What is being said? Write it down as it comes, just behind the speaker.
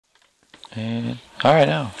And all right,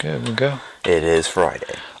 now good, we go. It is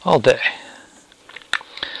Friday. All day.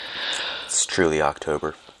 It's truly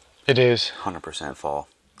October. It is. 100% fall.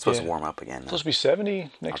 It's supposed to warm up again. It's supposed to be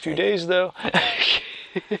 70 next few take days, though.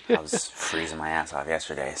 I was freezing my ass off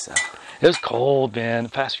yesterday, so. It was cold, man. The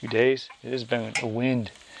past few days, it has been a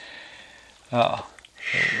wind. The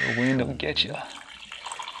wind will get you.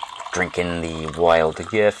 Drinking the Wild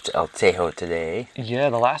Gift El Tejo today. Yeah,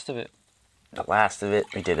 the last of it. The last of it,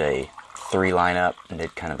 we did a 3 lineup and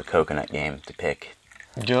did kind of a coconut game to pick.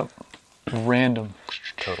 Yep. Random.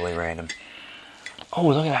 Totally random. Oh,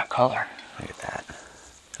 look at that color. Look at that.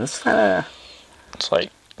 It's kind of... It's like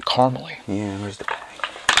caramely. Yeah, where's the bag?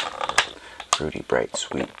 Fruity, bright,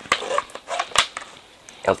 sweet.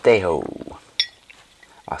 El Tejo.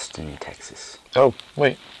 Austin, Texas. Oh,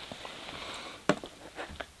 wait.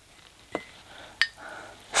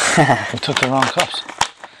 We took the wrong cups.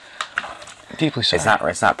 Deeply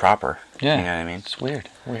sorry. It's not proper. Yeah. You know what I mean? It's weird.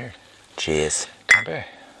 Weird. Cheers. It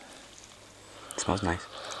Smells nice.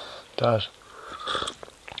 does.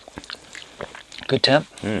 Good temp.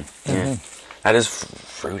 Yeah. That is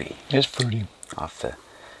fruity. It's fruity.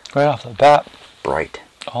 Right off the bat. Bright.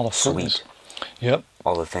 All the fruities. Sweet. Yep.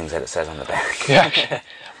 All the things that it says on the back. Yeah.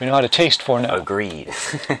 We know how to taste for now. Agreed.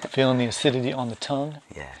 Feeling the acidity on the tongue.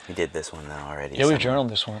 Yeah, we did this one though already. Yeah, we journaled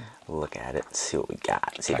this one. Look at it, see what we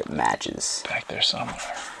got, see if it matches. Back there somewhere.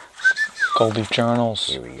 Gold Leaf Journals.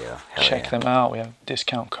 Here we go. Hell Check them out. We have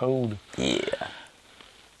discount code. Yeah.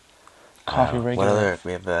 Coffee regular. What other?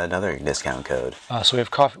 We have another discount code. So we have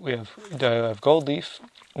coffee. We have Gold Leaf.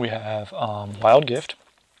 We have Wild Gift,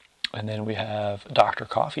 and then we have Dr.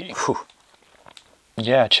 Coffee. Whew.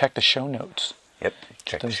 Yeah, check the show notes. Yep.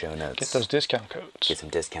 Check the show notes. Get those discount codes. Get some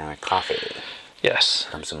discounted coffee. Yes.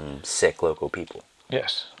 From some sick local people.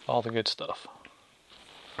 Yes. All the good stuff.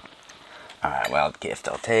 Alright, Wild Gift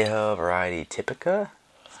El Tejo, Variety Typica.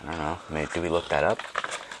 I don't know. Maybe, did we look that up?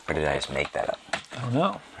 Or did I just make that up? I don't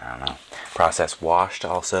know. Process washed,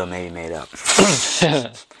 also maybe made up.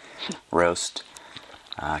 Roast.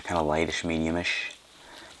 Kind of lightish, mediumish.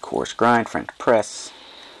 Coarse grind, French press.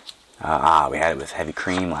 We had it with heavy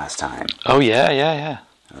cream last time. Oh, yeah.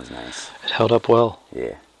 That was nice. It held up well.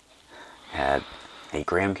 Yeah. Had a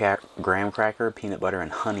graham cracker, peanut butter,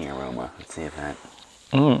 and honey aroma. Let's see if that...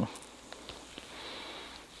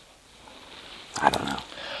 I don't know.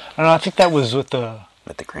 I think that was with the...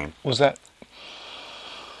 With the cream. Was that...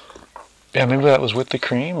 Yeah, maybe that was with the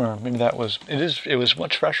cream, or maybe that was... It was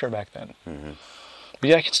much fresher back then. Mm-hmm. But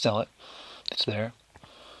yeah, I can smell it. It's there.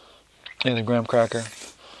 Yeah, the graham cracker.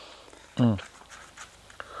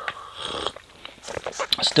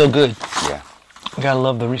 Still good. Yeah. You gotta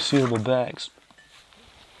love the resealable bags.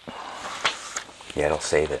 Yeah, it'll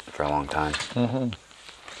save it for a long time. Mm-hmm.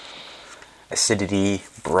 Acidity,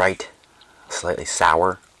 bright, slightly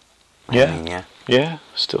sour. Yeah. Yeah,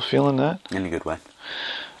 still feeling that. In a good way.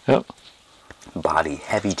 Yep. Body,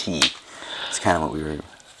 heavy tea. It's kind of what we were...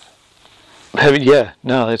 Heavy, yeah.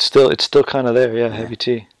 No, it's still kind of there. Yeah, heavy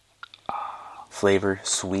tea. Flavor,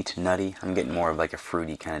 sweet, nutty. I'm getting more of like a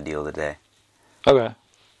fruity kind of deal today. Okay.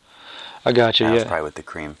 I got you, That's probably with the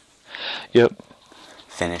cream. Yep.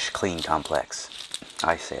 Finish, clean, complex.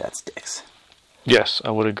 I say that's dicks. Yes,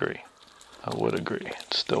 I would agree.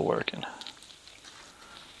 It's still working.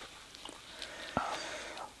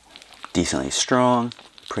 Decently strong,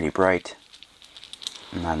 pretty bright.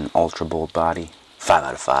 Not an ultra bold body. 5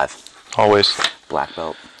 out of 5. Always. Black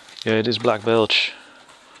belt. Yeah, it is black belch.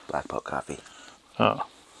 Black belt coffee. Oh.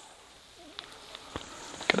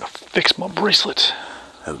 Gotta fix my bracelet.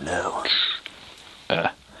 Oh no.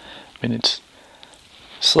 I mean, it's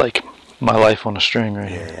like my life on a string right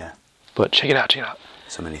here. Yeah. But check it out.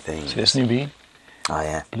 So many things. See this new bead? Oh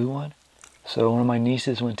yeah. Blue one. So one of my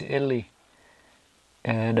nieces went to Italy.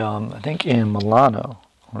 And I think in Milano,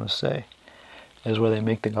 I want to say, is where they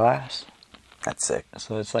make the glass. That's sick.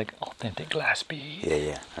 So it's like authentic glass bead.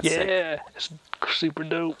 Yeah. That's sick. Yeah, it's super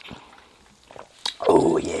dope.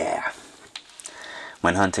 Oh yeah.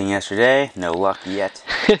 Went hunting yesterday. No luck yet.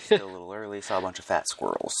 Still a little early. Saw a bunch of fat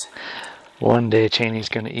squirrels. One day Cheney's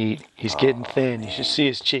gonna eat. He's getting thin. Man. You should see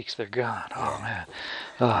his cheeks. They're gone. Oh man.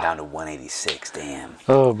 I'm down to 186. Damn.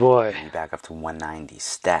 Oh boy. Need back up to 190.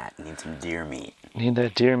 Stat. Need some deer meat. Need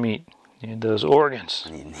that deer meat. Need those organs.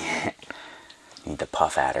 Need the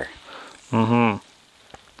puff adder. Mm-hmm.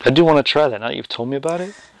 I do want to try that. Now that you've told me about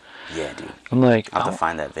it. Yeah, dude. I'm like, I'll have to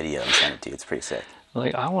find that video and send it to you. It's pretty sick.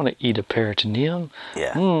 Like, I want to eat a peritoneum.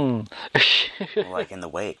 Yeah. Well, Like in the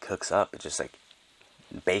way it cooks up, it's just like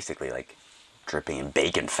basically like dripping in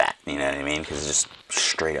bacon fat. You know what I mean? Because it's just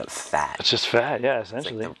straight up fat. It's just fat, yeah, It's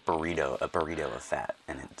essentially. like a burrito of fat,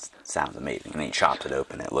 and it sounds amazing. And he chops it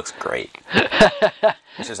open, it looks great.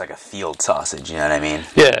 It's just like a field sausage, you know what I mean?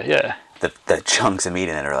 Yeah. The chunks of meat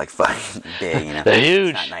in it are like fucking big, you know? They're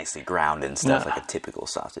huge. It's not nicely ground and stuff No. like a typical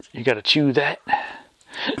sausage. You gotta chew that.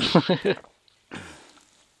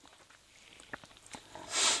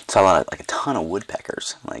 Saw like a ton of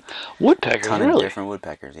woodpeckers, like Woodpeckers, a ton really? of different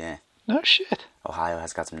woodpeckers. Yeah, No shit. Ohio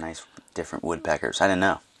has got some nice different woodpeckers. I didn't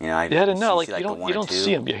know. You know, Yeah, I didn't know. Like see, you the don't one you or don't two.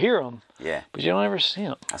 see them. You hear them, Yeah, but you don't ever see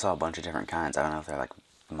them. I saw a bunch of different kinds. I don't know if they're like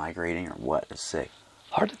migrating or what. It's sick.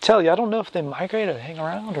 Hard to tell you. I don't know if they migrate or hang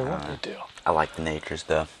around or what they do. I like the natures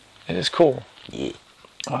though. It is cool. Yeah.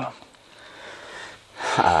 Wow.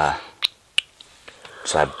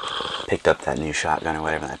 So I picked up that new shotgun or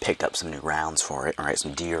whatever, and I picked up some new rounds for it. All right,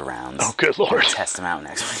 some deer rounds. Oh, good lord. I'm gonna test them out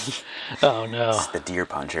next week. Oh no. The deer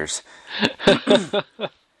punchers.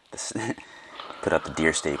 Put up the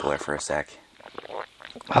deer stapler for a sec.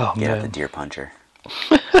 Oh Get out the man. deer puncher.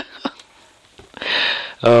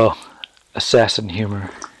 Oh, assassin humor.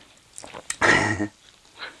 I've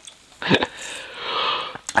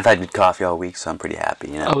had good coffee all week, so I'm pretty happy.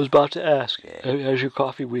 You know. I was about to ask. Yeah. How's your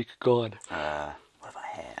coffee week gone? What have I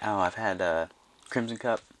had? Oh, I've had Crimson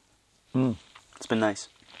Cup. Mm. It's been nice.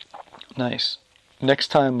 Nice. Next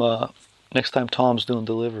time Tom's doing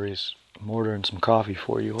deliveries, I'm ordering some coffee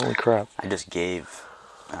for you. Holy crap. I just gave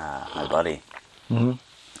my buddy Mm-hmm.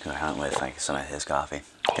 who I hunt with like some of his coffee.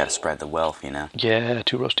 Got to spread the wealth, you know. Yeah,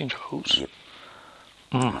 2 roasting joes. Yep.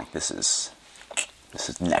 I'm like this is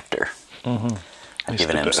nectar. Mm-hmm. I've It's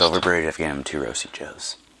given the him best. Silver Bridge. I've given him 2 Roasty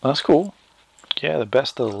Joes. That's cool. Yeah, the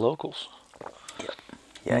best of the locals.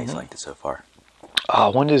 Yeah, he's liked it so far.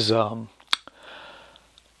 When is my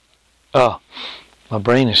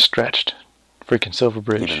brain is stretched. Freaking Silver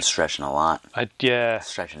Bridge. You've been stretching a lot. Yeah.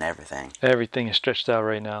 Stretching everything. Everything is stretched out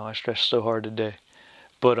right now. I stretched so hard today.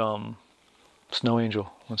 But Snow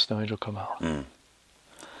Angel. When Snow Angel come out?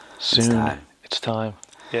 Soon. It's time.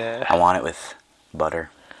 Yeah. I want it with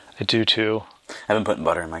butter. I do too. I've been putting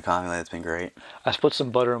butter in my coffee lately. It's been great. I put some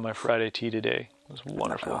butter in my Friday tea today. It was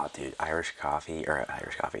wonderful. Oh, dude, Irish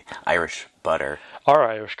butter. Our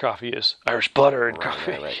Irish coffee is Irish butter and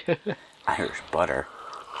coffee. Right. Irish butter.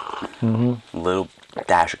 Mm-hmm. Little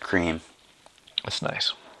dash of cream. That's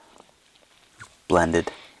nice.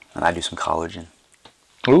 Blended. And I do some collagen.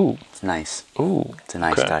 Ooh. It's nice. Ooh. It's a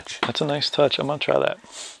nice touch. That's a nice touch. I'm going to try that.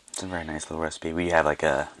 It's a very nice little recipe. We have like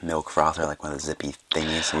a milk frother, like one of the zippy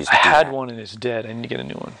thingies. So you just I do had that. one and it's dead. I need to get a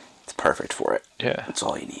new one. It's perfect for it. Yeah. That's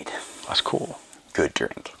all you need. That's cool. Good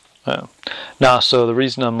drink. So the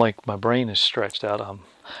reason I'm like, my brain is stretched out,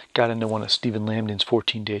 got into one of Stephen Lambdin's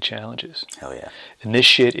 14-day challenges. Hell yeah. And this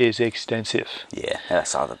shit is extensive. Yeah, I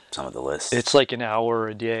saw some of the lists. It's like an hour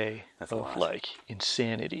a day That's a of lot. like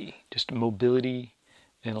insanity. Just mobility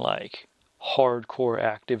and like hardcore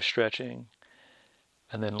active stretching.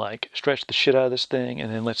 And then like stretch the shit out of this thing,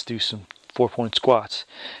 and then let's do some 4-point squats.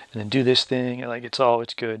 And then do this thing, and like it's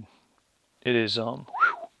good. It is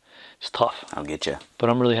it's tough. I'll get you. But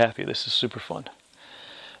I'm really happy. This is super fun.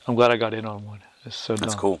 I'm glad I got in on one. It's so dumb.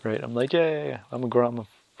 That's cool. Right? I'm like, yeah. I'm a grown up,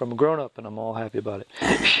 and I'm all happy about it.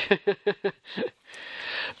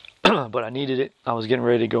 But I needed it. I was getting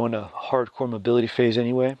ready to go into hardcore mobility phase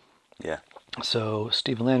anyway. Yeah. So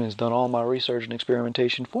Stephen Landon has done all my research and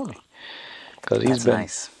experimentation for me. Because That's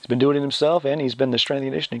nice. He's been doing it himself, and he's been the strength and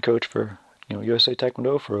conditioning coach for USA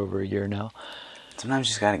Taekwondo for over a year now. Sometimes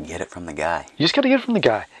you just gotta get it from the guy. You just got to get it from the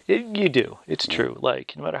guy. You do. It's true.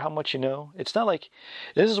 Like, no matter how much you know, it's not like,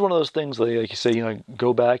 this is one of those things like you say,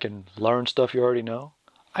 go back and learn stuff you already know.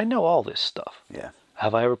 I know all this stuff. Yeah.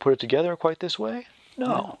 Have I ever put it together quite this way?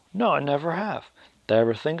 No, I never have. Did I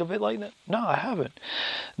ever think of it like that? No, I haven't.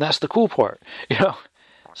 And that's the cool part,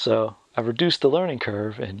 So I've reduced the learning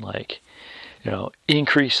curve and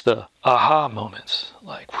increase the aha moments.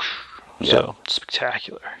 Like, whoosh. So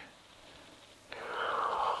spectacular.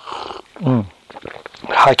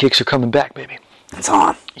 High kicks are coming back, baby. It's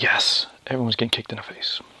on. Yes, everyone's getting kicked in the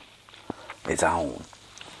face. It's on.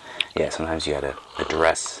 Yeah, sometimes you gotta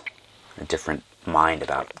address a different mind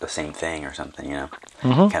about the same thing or something,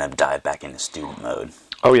 Kind of dive back into student mode.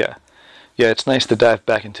 Oh yeah. Yeah, it's nice to dive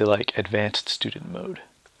back into like advanced student mode.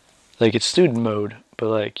 Like it's student mode, but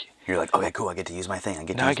like You're like, okay, cool, I get to use my thing. I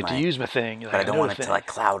get to use my thing. But I don't want it to like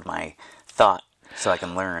cloud my thought so I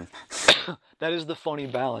can learn. That is the funny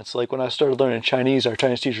balance. Like when I started learning Chinese, our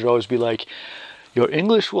Chinese teacher would always be like, your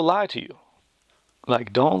English will lie to you.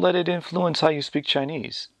 Like, don't let it influence how you speak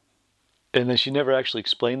Chinese. And then she never actually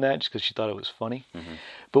explained that just because she thought it was funny. Mm-hmm.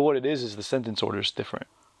 But what it is the sentence order is different.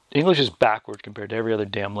 English is backward compared to every other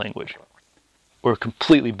damn language. We're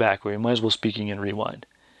completely backward. You might as well speaking in rewind.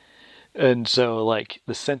 And so, like,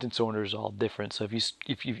 the sentence order is all different. So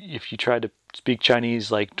if you try to speak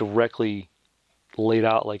Chinese like directly laid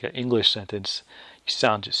out like an English sentence, you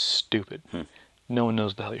sound just stupid. No one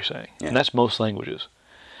knows the hell you're saying. Yeah. And that's most languages.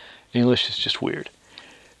 English is just weird.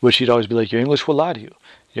 Which you'd always be like, your English will lie to you.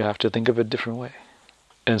 You have to think of it a different way.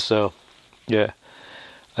 And so, yeah,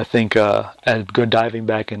 I think as go diving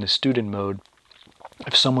back into student mode,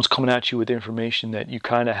 if someone's coming at you with information that you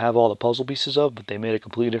kind of have all the puzzle pieces of, but they made a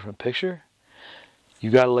completely different picture, you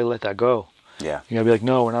got to let that go. Yeah. You got to be like,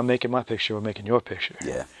 no, we're not making my picture, we're making your picture.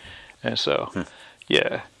 Yeah. And so,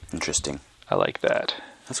 yeah. Interesting. I like that.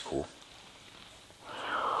 That's cool.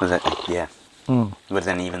 Was that, yeah. But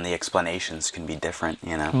then even the explanations can be different,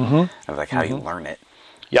 you know, of like how you learn it.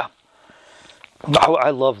 Yeah. I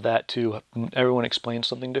love that too. Everyone explains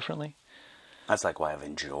something differently. That's like why I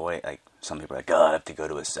enjoy, like, some people are like, oh, I have to go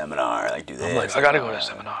to a seminar, like, do this. I'm like, I got to go to a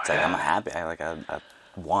seminar. It's like, I'm happy. I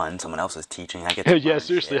someone else is teaching. I get to yeah,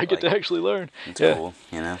 seriously, I get to actually learn. It's cool,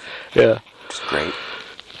 you know? Yeah. It's great.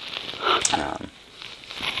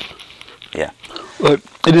 Yeah. But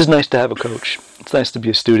it is nice to have a coach. It's nice to be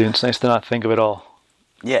a student. It's nice to not think of it all.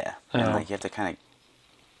 Yeah. And, like, you have to kind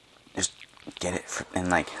of just get it. And,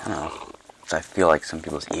 like, I don't know. So I feel like some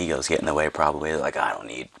people's egos get in the way, probably. They're like, I don't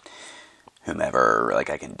need whomever. Or, like,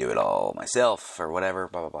 I can do it all myself or whatever,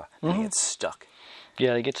 blah, blah, blah. And they get stuck.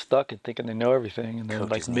 Yeah, they get stuck and thinking they know everything. And then,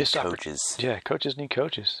 Coaches like, need coaches. Yeah, coaches need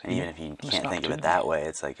coaches. And even if you can't think of it that way,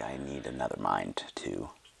 it's like, I need another mind to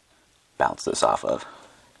bounce this off of.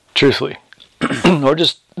 Truthfully. Or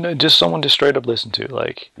just someone to straight up listen to.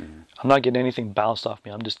 Like, I'm not getting anything bounced off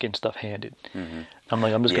me. I'm just getting stuff handed. I'm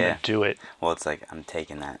like, I'm just going to do it. Well, it's like I'm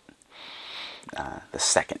taking that, the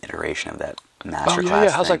second iteration of that masterclass. Oh,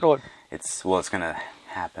 yeah. How's that going? It's going to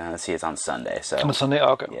happen. Let's see, it's on Sunday. So On Sunday?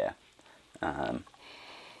 Oh, okay. Yeah.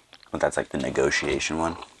 But that's like the negotiation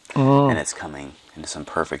one. And it's coming into some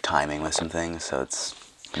perfect timing with some things, so it's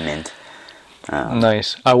mint.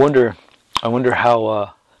 Nice. I wonder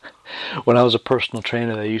how, when I was a personal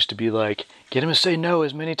trainer, they used to be like, get him to say no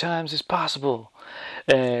as many times as possible.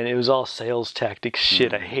 And it was all sales tactics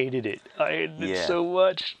shit. I hated it. I hated it so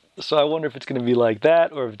much. So I wonder if it's going to be like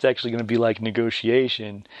that, or if it's actually going to be like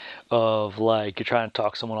negotiation of like you're trying to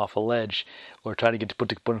talk someone off a ledge, or trying to get them put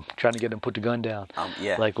the gun down.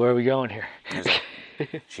 Yeah. Like, where are we going here?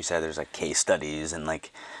 She said there's like case studies and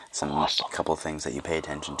like some couple of things that you pay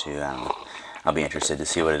attention to. I'll be interested to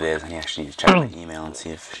see what it is. I actually need to check my email and see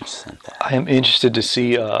if she sent that. I am interested to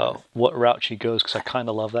see what route she goes, because I kind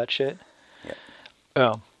of love that shit.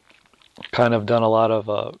 Yeah. Kind of done a lot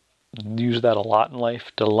of used that a lot in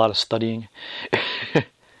life. Did a lot of studying.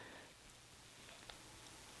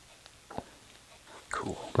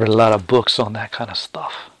 Cool. Read a lot of books on that kind of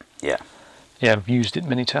stuff. Yeah. Yeah, I've used it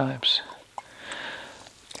many times.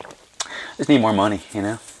 Just need more money, you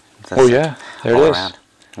know? Oh yeah, there it is. Around.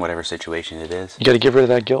 Whatever situation it is. You got to get rid of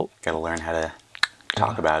that guilt. Got to learn how to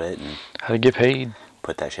talk about it and how to get paid.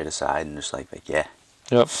 Put that shit aside and just like yeah.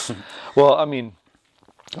 Yep. Well, I mean,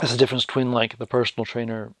 that's the difference between like the personal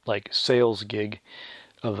trainer like sales gig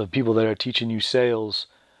of the people that are teaching you sales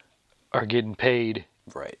are getting paid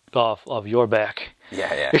right off of your back.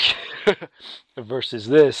 Yeah. Versus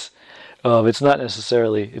this, it's not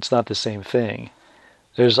the same thing.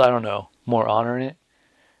 There's, I don't know, more honor in it.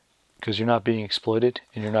 Because you're not being exploited,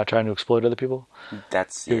 and you're not trying to exploit other people.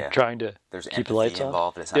 You're trying to keep the lights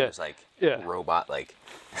involved. on. It's not just like robot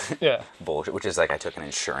bullshit. Which is like I took an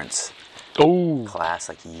insurance class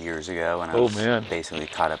like years ago, and I was basically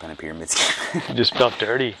caught up in a pyramid scheme. You just felt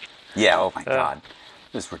dirty. Yeah. Oh my god,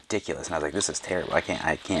 it was ridiculous, and I was like, "This is terrible. I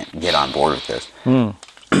can't get on board with this."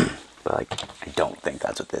 But like, I don't think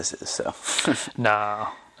that's what this is. So. No.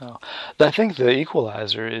 I think the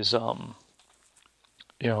equalizer is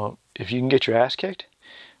if you can get your ass kicked,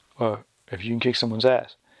 or if you can kick someone's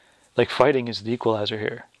ass, like fighting is the equalizer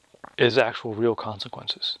here, is actual real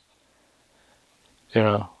consequences.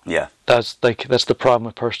 Yeah. That's the problem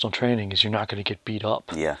with personal training is you're not going to get beat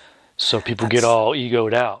up. Yeah. So people get all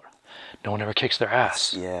egoed out. No one ever kicks their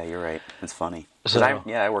ass. Yeah, you're right. It's funny. So,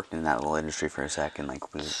 I worked in that little industry for a second,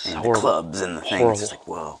 like was in the clubs and the things. It's just like,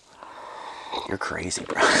 whoa. You're crazy,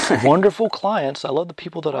 bro. Wonderful clients. I love the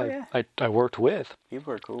people that I worked with.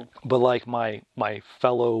 People are cool. But like my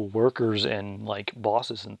fellow workers and like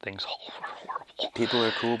bosses and things, were horrible. People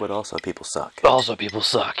are cool, but also people suck. Also people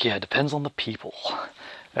suck. Yeah, it depends on the people.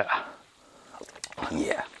 Yeah.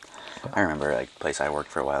 Yeah. I remember like the place I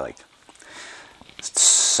worked for a while, like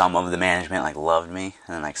some of the management like loved me,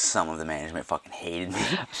 and then like some of the management fucking hated me.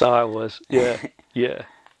 That's how I was. Yeah. Yeah.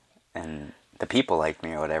 and the people liked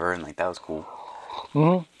me or whatever, and like that was cool.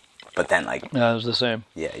 Mm-hmm. But then like, Yeah, it was the same.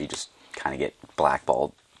 yeah, you just kind of get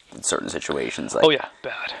blackballed in certain situations. Like, Oh yeah,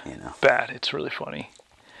 bad. You know, bad. It's really funny.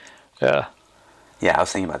 Yeah. Yeah, I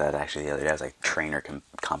was thinking about that actually the other day. I was like trainer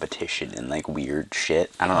competition and like weird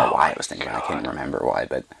shit. I don't know why I was thinking about it. I can't remember why,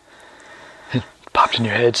 but popped in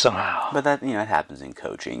your head somehow. But that, you know, it happens in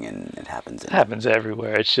coaching and it happens It happens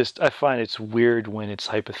everywhere. It's just, I find it's weird when it's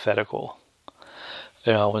hypothetical.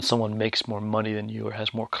 You know, when someone makes more money than you or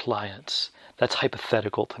has more clients, that's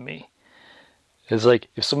hypothetical to me. It's like,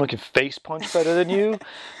 if someone can face punch better than you,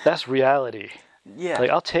 that's reality. Yeah. Like,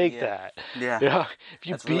 I'll take that. Yeah. You know, if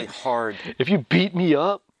you that's really hard. If you beat me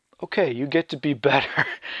up, okay, you get to be better.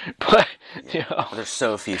 But, you know. There's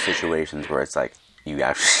so few situations where it's like, you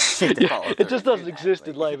actually need to follow it just doesn't exist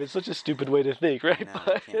in life. It's such a stupid way to think, right? No,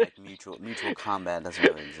 but, like mutual combat doesn't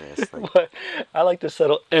really exist. Like, but I like to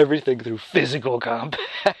settle everything through physical combat.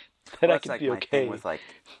 Then I can like be my okay. thing with like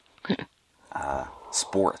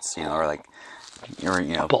sports, you know, or like you're,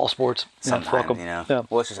 you know, ball sports. Sometimes, yeah, you know. Yeah.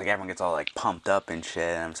 Well, it's just like everyone gets all like pumped up and shit,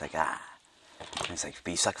 and I'm just like, And it's like,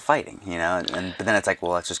 but you suck fighting, you know. But then it's like,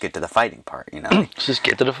 well, let's just get to the fighting part, you know. Let's just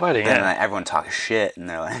get to the fighting. Then Yeah. everyone talks shit, and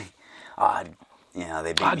they're like, you know,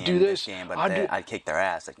 they beat me in this game, but I'd kick their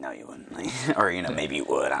ass. Like, no, you wouldn't. Like, or, you know, maybe you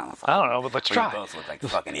would. I don't know, but let's try. You both look like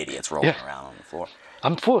fucking idiots rolling around on the floor.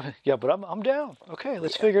 I'm full. Yeah, but I'm down. Okay,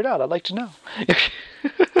 let's figure it out. I'd like to know.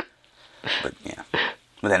 But, yeah.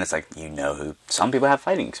 But then it's like, you know who... Some people have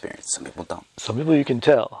fighting experience. Some people don't. Some people you can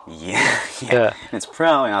tell. Yeah. And it's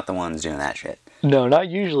probably not the ones doing that shit. No, not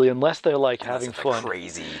usually, unless they're like having fun. Like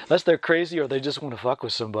crazy. Unless they're crazy or they just want to fuck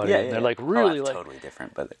with somebody. And they're like really that's like... totally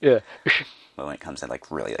different, but... Yeah. But when it comes to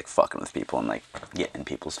like really like fucking with people and like getting in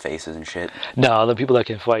people's faces and shit. No, the people that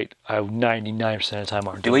can fight, 99% of the time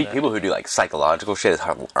aren't doing that. People who do like psychological shit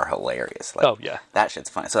are hilarious. Like, oh, yeah. That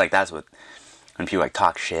shit's funny. So like that's what... When people like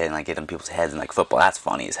talk shit and like get in people's heads and like football, that's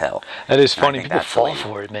funny as hell. That is funny. People fall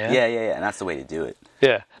for it, man. Yeah, and that's the way to do it.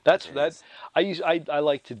 Yeah, that's. I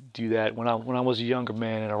like to do that when I was a younger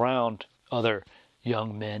man and around other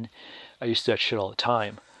young men. I used to do that shit all the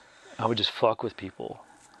time. I would just fuck with people.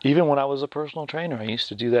 Even when I was a personal trainer, I used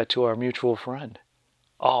to do that to our mutual friend.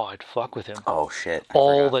 Oh, I'd fuck with him. Oh shit!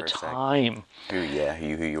 All the time. Who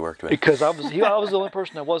you worked with? Because I was the only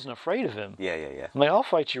person that wasn't afraid of him. Yeah. I'm like, I'll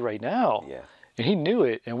fight you right now. Yeah. And he knew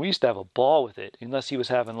it, and we used to have a ball with it. Unless he was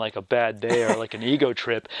having like a bad day or like an ego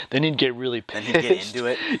trip, then he'd get really pissed. Then he'd get into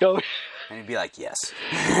it. And he'd be like, yes.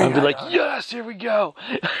 I'd be like, yes, here we go.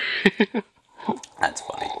 That's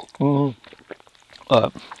funny.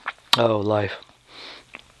 Mm-hmm. Oh, life.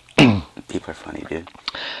 People are funny, dude.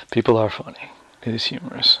 People are funny. It is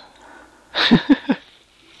humorous.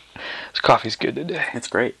 This coffee's good today. It's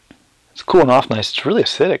great. It's cooling off nice. It's really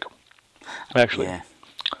acidic, actually. Yeah.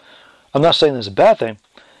 I'm not saying there's a bad thing.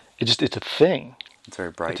 It's a thing. It's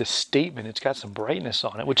very bright. It's a statement. It's got some brightness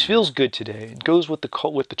on it, which feels good today. It goes with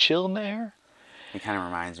the chill in the air. It kind of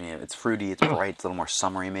reminds me of, it's fruity, it's bright, it's a little more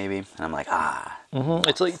summery maybe, and I'm like, Mm-hmm.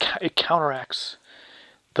 It's like it counteracts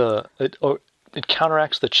it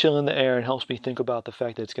counteracts the chill in the air and helps me think about the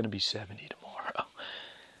fact that it's going to be 70 tomorrow.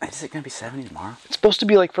 Is it going to be 70 tomorrow? It's supposed to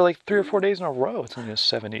be like for 3 or 4 days in a row. It's only in the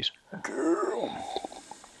 70s.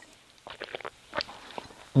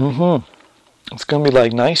 Mm-hmm. It's going to be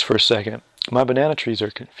like nice for a second. My banana trees are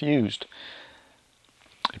confused.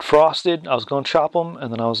 It frosted. I was going to chop them,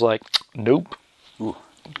 and then I was like, nope. Ooh.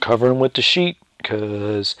 Cover them with the sheet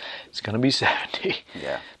because it's going to be 70.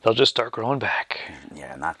 Yeah. They'll just start growing back.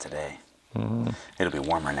 Yeah, not today. Mm-hmm. It'll be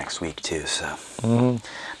warmer next week, too, so mm-hmm.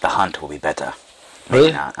 the hunt will be better. Maybe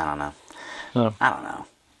Really? not. I don't know. No. I don't know.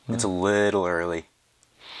 It's a little early.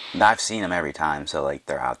 I've seen them every time, so, like,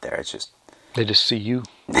 they're out there. It's just... They just see you.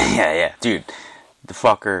 Yeah. Dude, the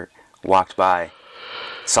fucker walked by,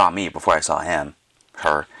 saw me before I saw him.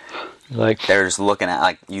 Her. Like, they're just looking at,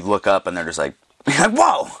 like, you look up and they're just like,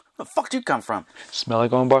 whoa, where the fuck did you come from? smell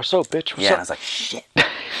like on bar soap, bitch. What's And I up? was like, shit.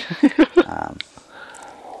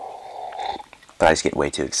 But I just get way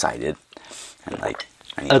too excited. And, like,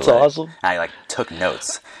 That's awesome. I, like, took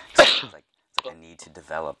notes. It's like I need to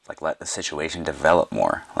develop, like, let the situation develop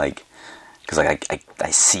more. Like, because, like, I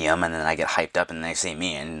see them and then I get hyped up and then they see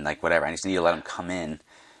me and, like, whatever. I just need to let them come in,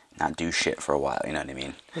 not do shit for a while, you know what I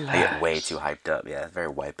mean? Relax. I get way too hyped up. Yeah, very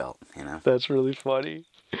white belt, you know? That's really funny.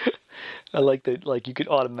 I like that. Like you could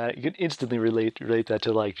instantly relate that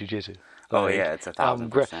to like jiu-jitsu. Oh Like, yeah, it's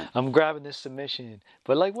 1,000%. I'm grabbing this submission,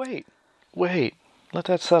 but like wait, let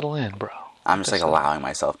that settle in, bro. I'm just like allowing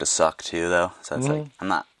myself to suck too, though. So it's like I'm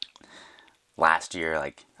not. Last year,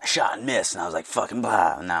 like I shot and missed, and I was like fucking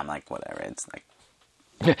blah. And now I'm like whatever. It's like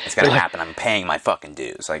It's gonna happen. I'm paying my fucking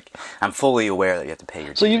dues. Like, I'm fully aware that you have to pay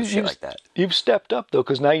your dues and shit like that. You've stepped up, though,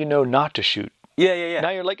 because now you know not to shoot. Yeah. Now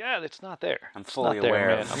you're like, it's not there. I'm fully Man. aware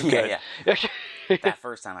of I'm good. That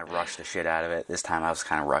first time I rushed the shit out of it. This time I was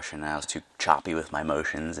kind of rushing and I was too choppy with my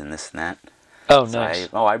motions and this and that. Oh, so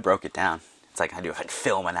nice. I broke it down. It's like I do like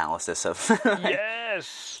film analysis of.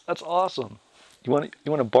 Yes, that's awesome. You want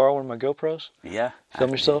to borrow one of my GoPros? Yeah. Film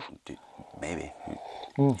yourself? Maybe.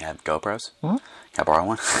 You have GoPros? Can I borrow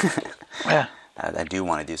one? Yeah. I do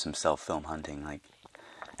want to do some self-film hunting, like,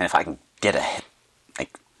 and if I can get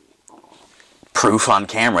proof on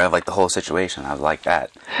camera of like the whole situation, I would like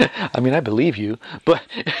that. I mean, I believe you, but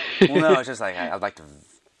well, no, it's just like I'd like to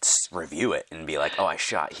review it and be like, oh, I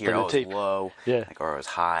shot here, I was low, or I was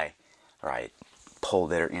high, or I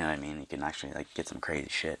pulled it, or you know what I mean. You can actually like get some crazy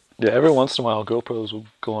shit. Yeah, every once in a while, GoPros will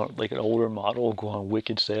go on, like an older model will go on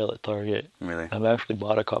wicked sale at Target. Really? I've actually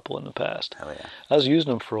bought a couple in the past. Hell yeah. I was using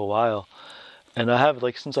them for a while, and I have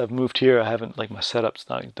like since I've moved here, I haven't like my setup's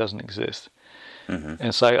doesn't exist,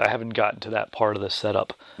 and so I haven't gotten to that part of the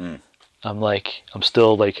setup. I'm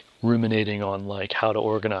still like ruminating on like how to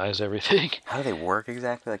organize everything. How do they work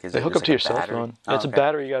exactly? Like, they hook up to your cell phone. It's a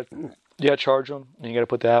battery. You got to charge them, and you got to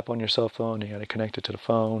put the app on your cell phone. And you got to connect it to the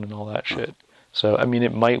phone and all that shit. So I mean,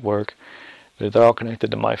 it might work. They're all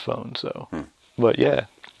connected to my phone. So, but yeah,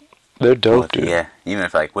 they're dope, dude. Yeah, even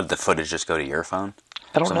if like, would the footage just go to your phone?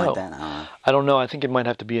 I don't know. Like that? I don't know. I think it might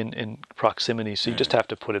have to be in proximity, so you just have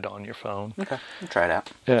to put it on your phone. Okay, I'll try it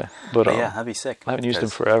out. Yeah, but yeah, that'd be sick. I haven't used them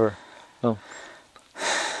forever. Oh.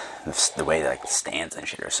 The way like the stands and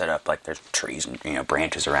shit are set up, like there's trees and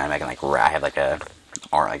branches around. I can like I have like a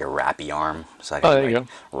wrappy arm, so I can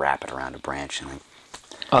wrap it around a branch and like.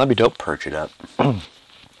 Oh, that'd be dope. Perch it up. Oh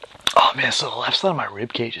man, so the left side of my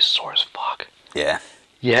rib cage is sore as fuck. Yeah.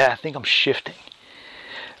 Yeah, I think I'm shifting.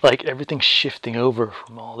 Like everything's shifting over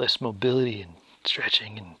from all this mobility and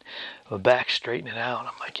stretching and my back straightening out.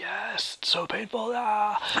 I'm like, yes, it's so painful.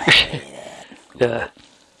 Ah. I hate it. Yeah,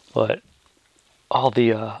 but all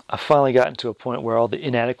the I've finally gotten to a point where all the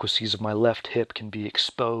inadequacies of my left hip can be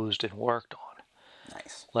exposed and worked on.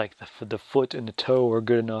 Nice. Like the foot and the toe are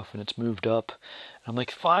good enough and it's moved up. And I'm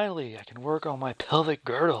like, finally, I can work on my pelvic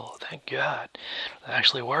girdle. Thank God. They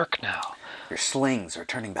actually work now. Your slings are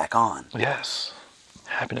turning back on. Yes.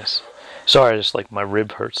 Happiness. Sorry, just like my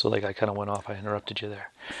rib hurts, so like I kind of went off. I interrupted you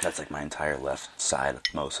there. That's like my entire left side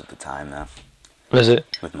most of the time, though. Is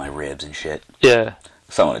it? With my ribs and shit. Yeah.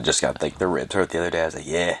 Someone had just got like the ribs hurt the other day. I was like,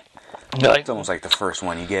 yeah. Like, it's almost like the first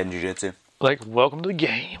one you get in jiu-jitsu. Like, welcome to the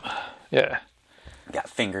game. Yeah. You got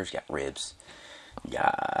fingers, you got ribs, you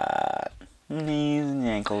got knees and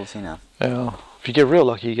ankles, you know. Yeah. If you get real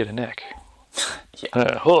lucky, you get a neck.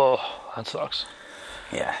 Yeah. Oh, that sucks.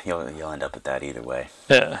 Yeah, you'll end up with that either way.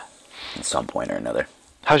 Yeah. At some point or another.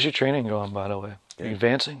 How's your training going, by the way? Are you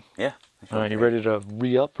advancing? Yeah. Are you ready to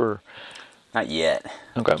re-up or? Not yet.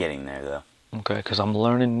 Okay. Getting there though. Okay, because I'm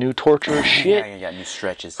learning new torturous shit. Yeah, you got new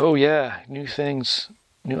stretches. Oh yeah, new things,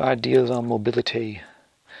 new ideas on mobility.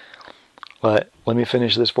 But let me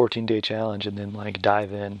finish this 14-day challenge and then like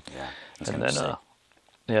dive in. Yeah. And then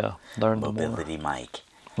learn the more. Mobility Mike.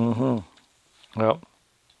 Yep.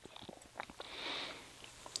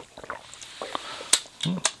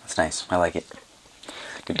 That's nice. I like it.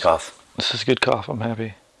 Good cough. This is good cough. I'm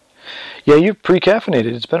happy. Yeah, you're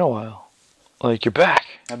pre-caffeinated. It's been a while. Like, you're back.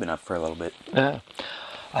 I've been up for a little bit. Yeah.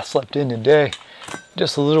 I slept in today.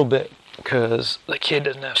 Just a little bit. Because the kid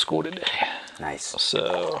doesn't have school today. Nice.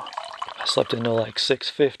 So, I slept until like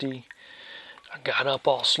 6:50. I got up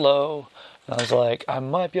all slow. And I was like, I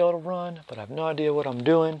might be able to run, but I have no idea what I'm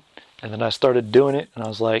doing. And then I started doing it. And I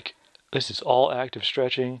was like, this is all active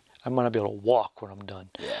stretching. I might not be able to walk when I'm done.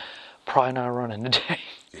 Yeah. Probably not running today.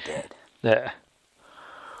 You're dead. Yeah.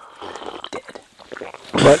 Dead.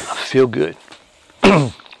 But I feel good.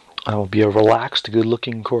 I will be a relaxed,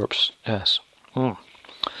 good-looking corpse. Yes.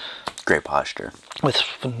 Great posture. With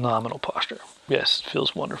phenomenal posture. Yes, it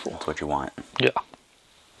feels wonderful. That's what you want. Yeah.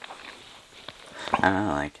 I don't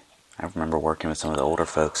know, like, I remember working with some of the older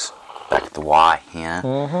folks back at the Y, you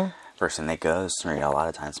know? First thing they go is, a lot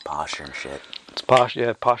of times, posture and shit. It's posture.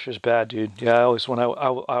 Yeah, posture's bad, dude. Yeah, I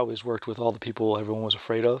always worked with all the people everyone was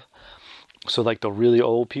afraid of. So like the really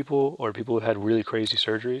old people or people who had really crazy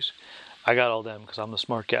surgeries, I got all them because I'm the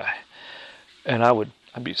smart guy, and I'd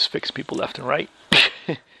be just fixing people left and right.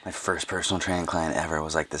 My first personal training client ever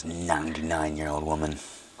was like this 99-year-old woman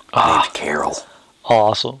named Carol.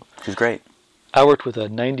 Awesome. She's great. I worked with a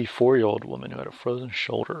 94-year-old woman who had a frozen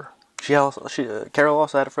shoulder. Carol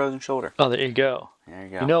also had a frozen shoulder. Oh, there you go. There you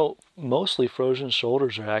go. You know, mostly frozen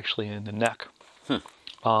shoulders are actually in the neck.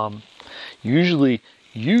 Usually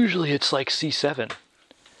Usually it's like C7.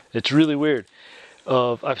 It's really weird.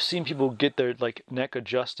 I've seen people get their like neck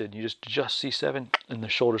adjusted. You just adjust C7 and the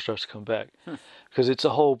shoulder starts to come back. Because it's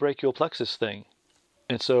a whole brachial plexus thing.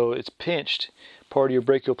 And so it's pinched. Part of your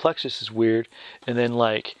brachial plexus is weird. And then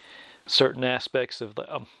like certain aspects of the,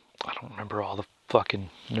 I don't remember all the fucking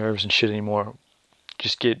nerves and shit anymore.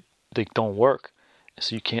 They don't work.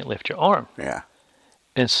 So you can't lift your arm. Yeah.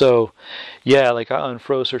 And so, yeah, like I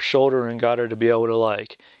unfroze her shoulder and got her to be able to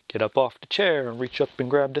like get up off the chair and reach up and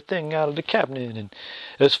grab the thing out of the cabinet. And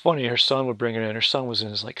it's funny, her son would bring her in. Her son was in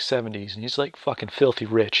his like 70s and he's like fucking filthy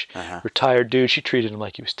rich, retired dude. She treated him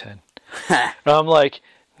like he was 10. And I'm like,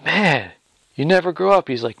 man, you never grow up.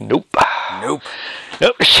 He's like, nope. Nope.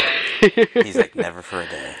 Nope. He's like, never for a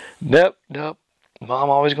day. Nope. Mom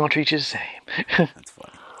always gonna treat you the same. That's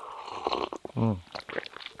funny.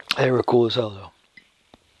 They were cool as hell though.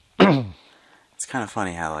 It's kind of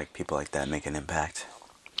funny how like people like that make an impact.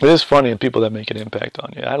 It is funny, and people that make an impact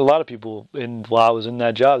on you. I had a lot of people while I was in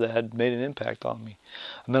that job that had made an impact on me.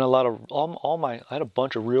 I met a lot of I had a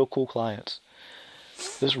bunch of real cool clients.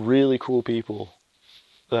 Just really cool people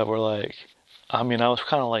that were like, I mean, I was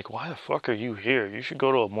kind of like, why the fuck are you here? You should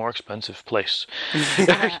go to a more expensive place.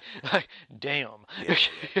 like, damn.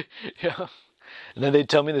 Yeah. And then they'd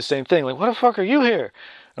tell me the same thing, like, why the fuck are you here?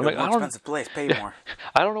 I'm like, more expensive place, pay more.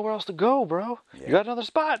 I don't know where else to go, bro. Yeah. You got another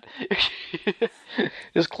spot.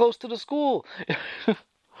 It's close to the school.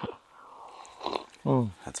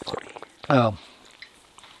 That's funny.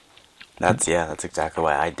 That's exactly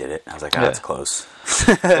why I did it. I was like, it's close.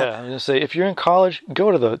 Yeah, I'm gonna say, if you're in college, go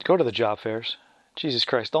to the job fairs. Jesus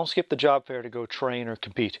Christ, don't skip the job fair to go train or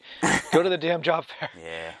compete. Go to the damn job fair.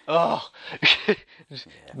 Yeah. Oh,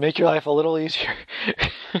 make your life a little easier.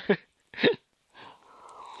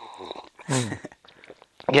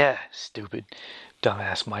 Yeah, stupid,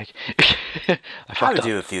 dumbass Mike. I would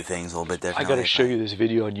do a few things a little bit differently. I gotta show you this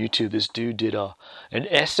video on YouTube. This dude did an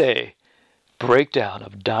essay breakdown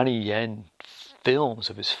of Donnie Yen films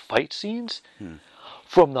of his fight scenes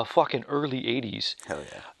from the fucking early 80s. Hell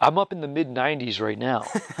yeah. I'm up in the mid 90s right now.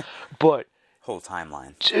 But whole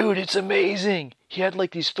timeline. Dude, it's amazing. He had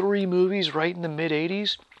like these 3 movies right in the mid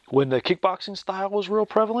 80s when the kickboxing style was real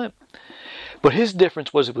prevalent. But his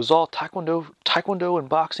difference was it was all taekwondo and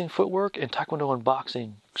boxing footwork and taekwondo and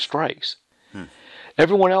boxing strikes.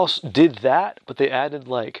 Everyone else did that, but they added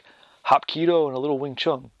like Hapkido and a little Wing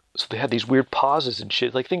Chun. So they had these weird pauses and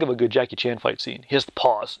shit. Like think of a good Jackie Chan fight scene. He has the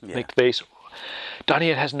pause, make the face. Donnie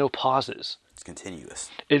Yen has no pauses. It's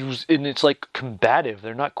continuous. And it's like combative.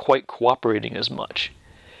 They're not quite cooperating as much.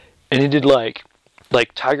 And he did like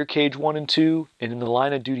Tiger Cage 1 and 2, and in the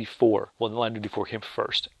Line of Duty 4. Well, the Line of Duty 4 came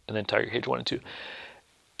first, and then Tiger Cage 1 and 2.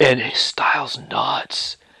 And his style's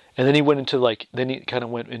nuts. And then he went into kind of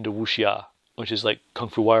went into wuxia, which is like Kung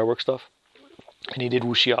Fu Wirework stuff. And he did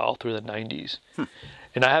wuxia all through the 90s.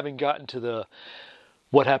 And I haven't gotten to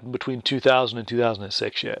what happened between 2000 and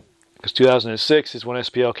 2006 yet. Because 2006 is when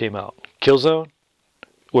SPL came out. Killzone,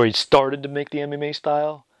 where he started to make the MMA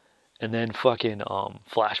style. And then fucking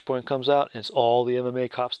Flashpoint comes out, and it's all the MMA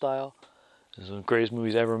cop style. It's one of the greatest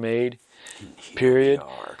movies ever made. Period.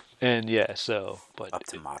 And yeah, but up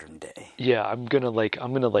to modern day. Yeah, I'm gonna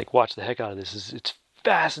watch the heck out of this. It's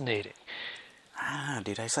fascinating.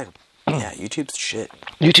 Dude, I just like, yeah, YouTube's shit.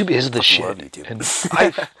 YouTube is the shit. I love YouTube.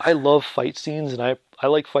 And I love fight scenes, and I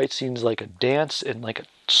like fight scenes like a dance and like a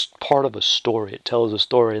part of a story. It tells a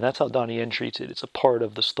story, and that's how Donnie Yen treats it. It's a part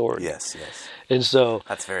of the story. Yes. And so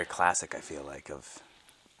that's very classic. I feel like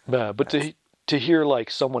but to hear like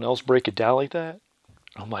someone else break it down like that,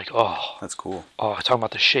 I'm like, oh, that's cool. Oh, talking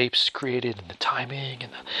about the shapes created and the timing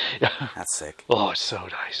and that's sick. Oh, it's so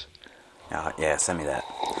nice. Yeah, send me that.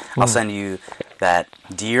 I'll send you that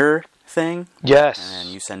deer thing. Yes. And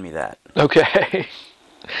you send me that. Okay.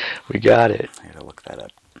 We got it. I gotta look that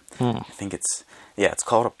up. I think it's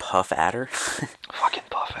called a puff adder. Fucking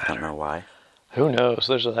puff adder. I don't know why. Who knows?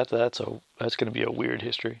 That's gonna be a weird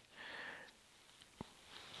history.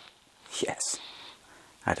 Yes.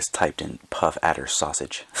 I just typed in puff adder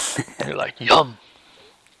sausage. And you're like, yum.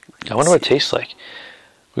 I wonder what it tastes like.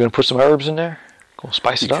 We're gonna put some herbs in there. Go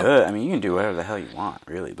spice it up. You could. I mean, you can do whatever the hell you want,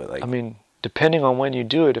 really. But like, I mean, depending on when you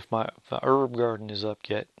do it, if the herb garden is up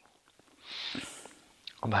yet,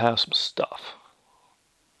 I'm gonna have some stuff.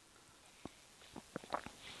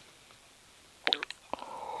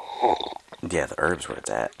 Yeah, the herbs where it's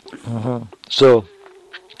at. So,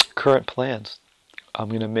 current plans. I'm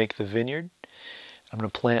going to make the vineyard. I'm going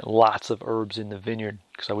to plant lots of herbs in the vineyard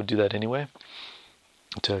because I would do that anyway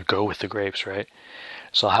to go with the grapes, right?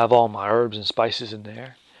 So I'll have all my herbs and spices in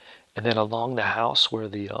there. And then along the house where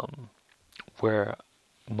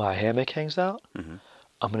my hammock hangs out, Mm-hmm.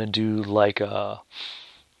 I'm gonna do like a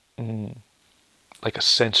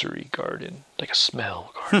sensory garden, like a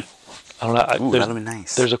smell garden. I don't know. Ooh, that'll be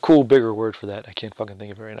nice. There's a cool, bigger word for that. I can't fucking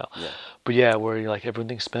think of it right now. Yeah. But yeah, where you like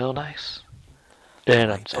everything smell nice,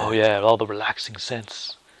 and like oh that. yeah, all the relaxing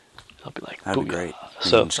scents. I'll be like, That'd be booyah. great. You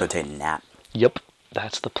So can just go take a nap. yep,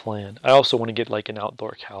 that's the plan. I also want to get like an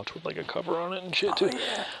outdoor couch with like a cover on it and shit too.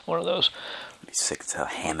 Yeah. One of those. It'd be sick to have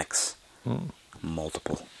hammocks.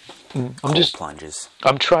 Multiple. I'm Cold just plunges.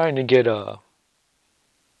 I'm trying to get as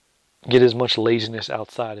much laziness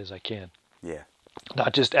outside as I can. Yeah.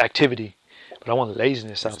 Not just activity, but I want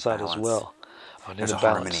laziness There's a outside as balance. well. I need There's a a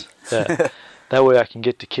balance. Yeah. That way I can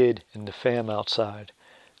get the kid and the fam outside.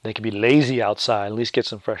 They can be lazy outside, at least get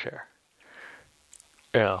some fresh air.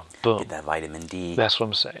 Yeah, boom. Get that vitamin D. That's what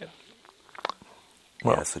I'm saying. Yeah,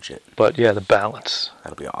 Well, that's legit. but yeah, the balance.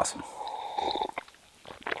 That'll be awesome.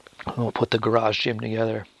 We'll put the garage gym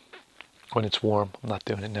together when it's warm. I'm not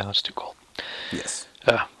doing it now. It's too cold. Yes.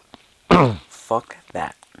 Yeah. Fuck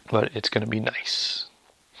that. But it's going to be nice.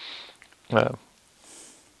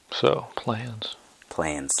 So, plans.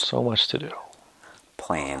 Plans. So much to do.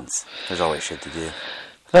 Plans. There's always shit to do.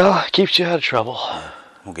 Well, it keeps you out of trouble.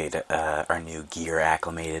 We'll get our new gear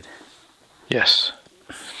acclimated. Yes.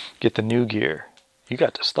 Get the new gear. You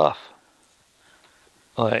got the stuff.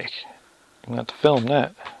 Like, you have to film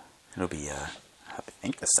that. It'll be, I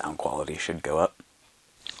think the sound quality should go up.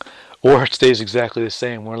 Or it stays exactly the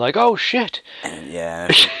same. We're like, oh shit. And yeah,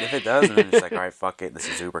 if it does, then it's like, alright, fuck it. This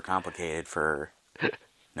is super complicated for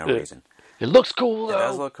no reason. It looks cool It though.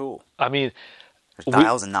 does look cool. I mean, There's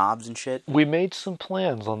dials and knobs and shit. we made some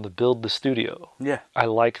plans on the build the studio. Yeah. I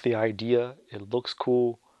like the idea. It looks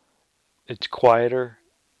cool. It's quieter.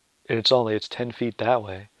 And it's 10 feet that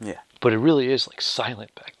way. Yeah. But it really is like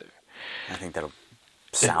silent back there. I think that'll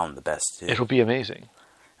sound the best too. It'll be amazing.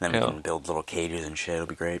 And then we yeah. can build little cages and shit. It'll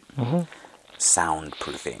be great. Mm-hmm.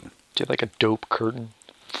 Soundproofing. Get like a dope curtain.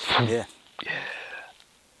 Yeah. Yeah.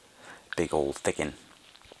 Big old thickin'.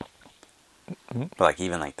 But like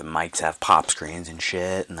even like the mics have pop screens and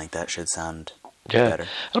shit, and like that should sound better.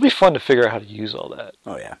 It'll be fun to figure out how to use all that.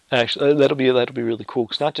 Oh yeah. Actually, that'll be really cool.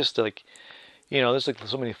 Cause not just like, there's like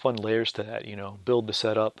so many fun layers to that. Build the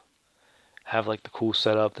setup, have like the cool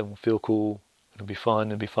setup, then we'll feel cool. It'll be fun.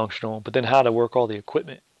 It'll be functional. But then how to work all the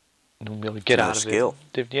equipment and we'll be able to get Another out of skill.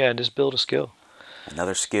 it. Yeah, just build a skill.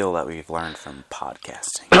 Another skill that we've learned from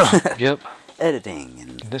podcasting. Yep. Editing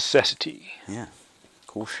and Necessity. yeah,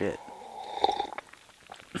 cool shit.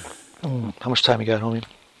 How much time you got, homie?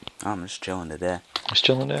 I'm just chilling today. Just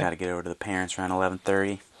chilling there. Got to get over to the parents around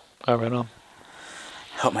 11:30. All right, on.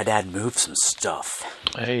 Help my dad move some stuff.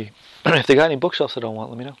 Hey, if they got any bookshelves that I don't want,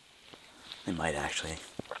 let me know. They might actually.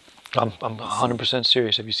 I'm 100%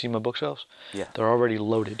 serious. Have you seen my bookshelves? Yeah. They're already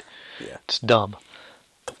loaded. Yeah. It's dumb.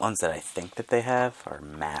 The ones that I think that they have are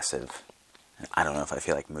massive. And I don't know if I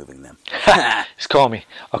feel like moving them. Just call me.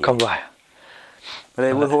 I'll come by. But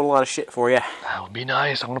they would hold a lot of shit for you. That would be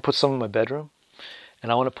nice. I want to put some in my bedroom, and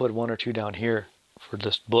I want to put 1 or 2 down here for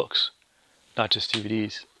just books, not just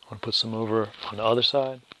DVDs. I want to put some over on the other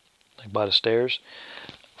side, like by the stairs,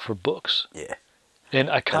 for books. Yeah. And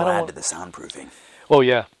I kind That'll of add to the soundproofing. Oh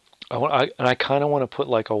yeah, I kind of want to put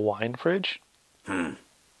like a wine fridge.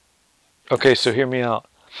 Okay, so hear me out.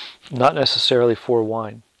 Not necessarily for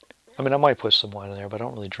wine. I mean, I might put some wine in there, but I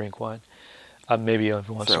don't really drink wine. Maybe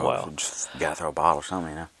every once in a while. Just, you gotta throw a bottle or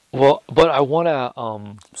something, Well, but I want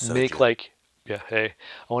to make Soju. like, I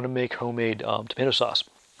want to make homemade tomato sauce.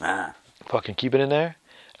 Ah. Fucking keep it in there.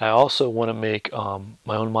 I also want to make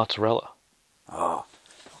my own mozzarella. Oh.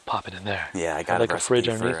 Pop it in there. Yeah, I got like a a fridge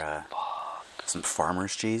recipe underneath. for some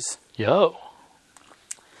farmer's cheese. Yo.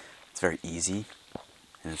 It's very easy.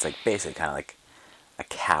 And it's like basically kind of like a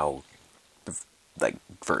cow like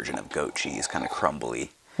version of goat cheese, kind of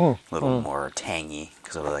crumbly. A little more tangy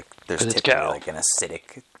because of like there's 'Cause it's typically cow. like an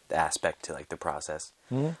acidic aspect to like the process.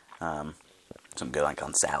 Some good like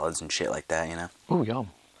on salads and shit like that, Ooh, yum.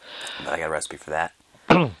 But I got a recipe for that.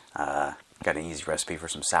 Got an easy recipe for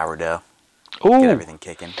some sourdough. Get Ooh. everything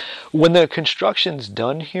kicking. When the construction's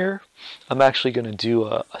done here, I'm actually going to do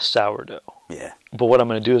a sourdough. Yeah. But what I'm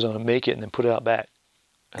going to do is I'm going to make it and then put it out back.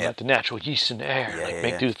 And Yep. let the natural yeast in the air Yeah,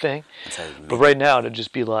 make yeah. do the thing. That's how you make But right now it'll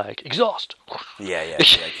just be like exhaust. Yeah, it'd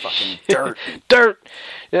be like fucking dirt. Dirt.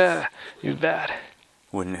 Yeah, you bad.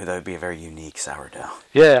 That would be a very unique sourdough.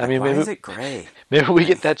 Yeah, Like, I mean why maybe is it gray? maybe we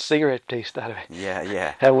get that cigarette taste out of it.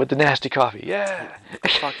 Yeah. Have it with the nasty coffee. Yeah.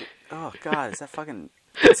 Fuck it. Oh god, is that fucking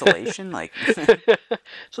insulation? Like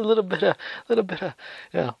It's a little bit of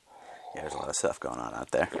yeah, there's a lot of stuff going on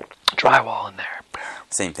out there. drywall in there.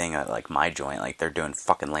 Same thing at like my joint. Like they're doing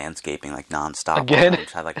fucking landscaping like nonstop. Again?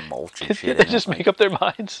 Just have like mulch and shit. Did they in just it. make up their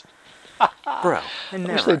minds? Bro, I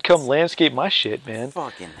wish they'd come landscape my shit, man.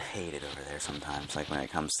 Fucking hate it over there sometimes. Like when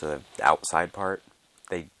it comes to the outside part,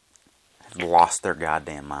 they have lost their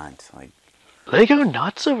goddamn minds. Like they go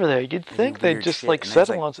nuts over there. You'd think they'd weird just shit, like and there's,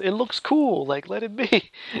 settle on. It looks cool. Like let it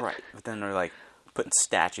be. right, but then they're like putting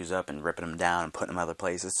statues up and ripping them down and putting them other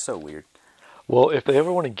places. It's so weird. Well, if they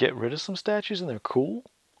ever want to get rid of some statues and they're cool,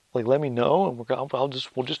 like let me know and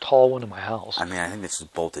we'll just haul one to my house. I mean, I think this is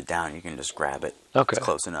bolted down. You can just grab it. Okay, it's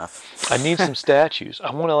close enough. I need some statues.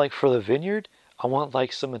 I want to like for the vineyard. I want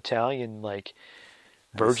like some Italian like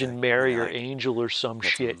Virgin Mary or like, angel or some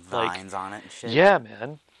shit. Some vines on it and shit. Yeah,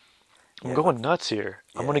 man. I'm Yeah, going nuts here.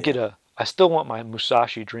 I'm gonna yeah. get I still want my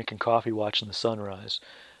Musashi drinking coffee watching the sunrise.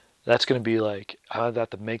 That's gonna be like I either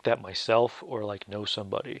have to make that myself or like know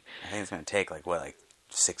somebody. I think it's gonna take like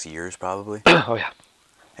 6 years probably. Oh yeah.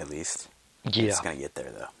 At least. Yeah. It's gonna get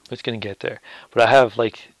there though. It's gonna get there. But I have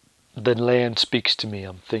like the land speaks to me.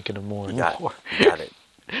 I'm thinking of more and more. You got it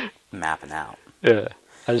mapping out. Yeah.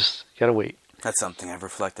 I just gotta wait. That's something I've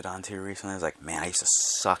reflected on too recently. I was like, man, I used to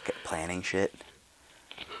suck at planning shit.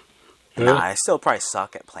 Yeah. Nah, I still probably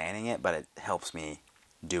suck at planning it, but it helps me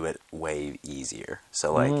do it way easier.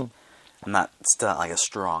 So like, I'm still not like a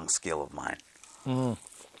strong skill of mine.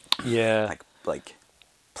 Yeah. Like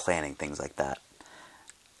planning things like that.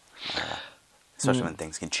 Especially when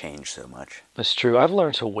things can change so much. That's true. I've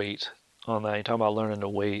learned to wait on that. You're talking about learning to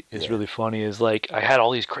wait. It's really funny. Is like I had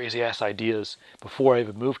all these crazy ass ideas before I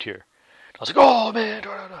even moved here. I was like, oh man,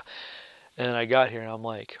 and then I got here and I'm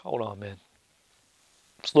like, hold on, man.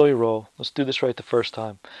 Slow your roll. Let's do this right the first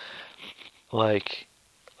time. Like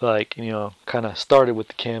kind of started with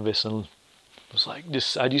the canvas and was like,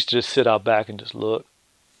 I used to just sit out back and just look.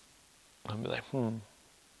 I'd be like, And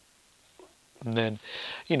then,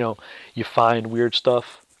 you find weird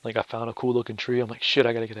stuff. Like I found a cool looking tree. I'm like, shit,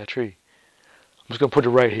 I gotta get that tree. I'm just gonna put it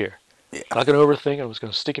right here. Yeah. Not gonna overthink it. I'm just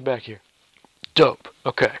gonna stick it back here. Dope.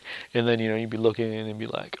 Okay. And then, you'd be looking and be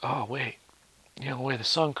like, oh, wait. Where the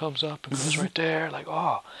sun comes up and goes right there. Like,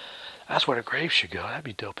 oh, that's where the grapes should go. That'd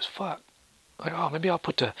be dope as fuck. Like, oh, maybe I'll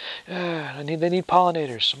put they need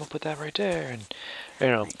pollinators. So I'm going to put that right there.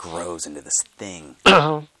 And, It grows into this thing.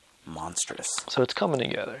 Monstrous. So it's coming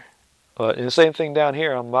together. But the same thing down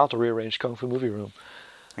here. I'm about to rearrange Kung Fu Movie Room.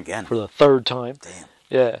 Again. For the third time. Damn.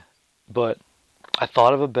 Yeah. But I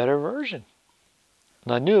thought of a better version.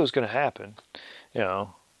 And I knew it was going to happen. But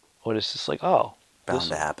it's just like, oh. Bound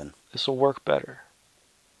to happen. This will work better.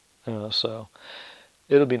 So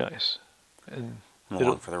it'll be nice. And I'm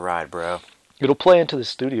along for the ride, bro. It'll play into the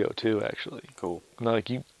studio too, actually. Cool. Like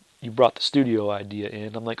you brought the studio idea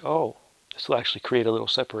in. I'm like, oh, this will actually create a little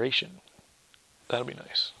separation. That'll be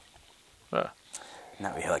nice.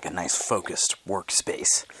 Now we have like a nice focused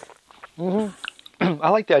workspace. I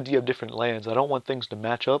like the idea of different lands. I don't want things to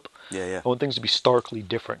match up. Yeah. I want things to be starkly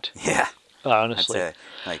different. Yeah. Honestly. I'd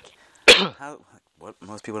say,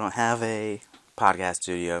 most people don't have a podcast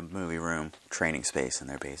studio, movie room, training space in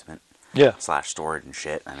their basement. Yeah. / storage and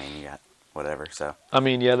shit. I mean, you got whatever, so. I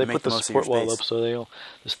mean, yeah, they put the support wall up, so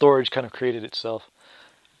the storage kind of created itself.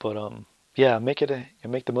 But, yeah, make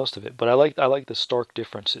the most of it. But I like the stark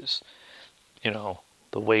differences.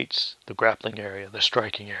 The weights, the grappling area, the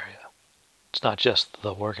striking area. It's not just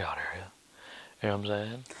the workout area. You know what I'm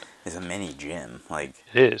saying? It's a mini gym, like.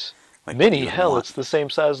 It is. Like mini, hell, it's the same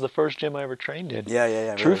size as the first gym I ever trained in.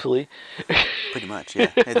 Yeah. Truthfully. Really. Pretty much,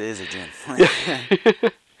 yeah. It is a gym.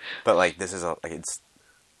 But like this is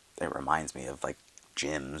it reminds me of like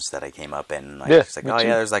gyms that I came up in. Like it's like, oh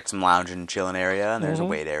yeah, there's like some lounging and chilling area, and there's a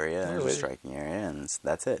weight area, and there's a striking area, and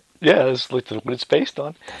that's it. Yeah, that's what it's based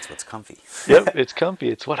on. That's what's comfy. Yep, it's comfy.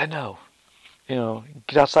 It's what I know.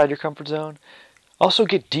 Get outside your comfort zone. Also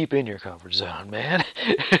get deep in your comfort zone, man.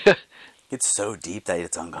 It's so deep that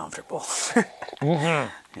it's uncomfortable. They're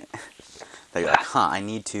like, I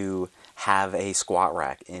need to have a squat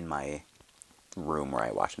rack in my room where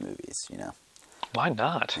I watch movies, Why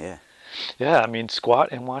not? Yeah. Yeah, I mean, squat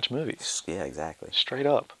and watch movies. Yeah, exactly. Straight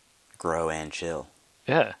up. Grow and chill.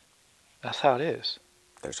 Yeah, that's how it is.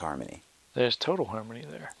 There's harmony. There's total harmony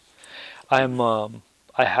there.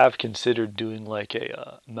 I have considered doing like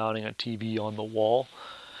mounting a TV on the wall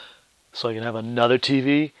so I can have another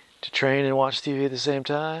TV to train and watch TV at the same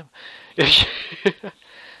time.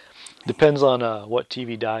 Depends on what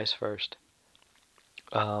TV dies first.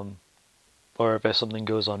 Or if something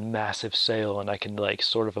goes on massive sale and I can like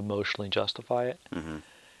sort of emotionally justify it. Because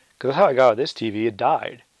that's how I got with this TV. It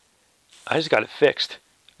died. I just got it fixed.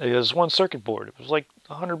 It was one circuit board. It was like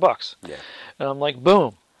 $100. Yeah. And I'm like,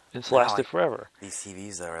 boom. It's Now, lasted like, forever. These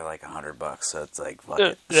TVs that are like $100, so it's like, fuck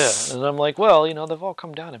it. Yeah, and I'm like, well, they've all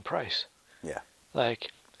come down in price. Yeah.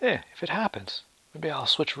 Like, if it happens, maybe I'll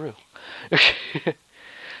switcheroo.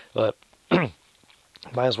 But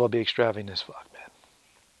might as well be extravagant as fuck, man.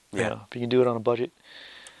 Yeah. If you can do it on a budget.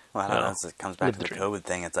 Well, I don't know. It comes back to the COVID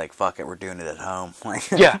thing. It's like, fuck it, we're doing it at home.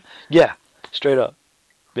 Like, yeah, straight up.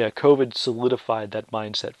 Yeah, COVID solidified that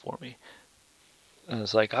mindset for me. And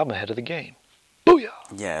it's like, I'm ahead of the game. Booyah!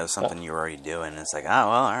 Yeah, it was something you were already doing. It's like, oh, well,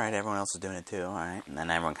 all right, everyone else is doing it too. All right. And then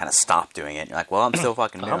everyone kind of stopped doing it. You're like, well, I'm still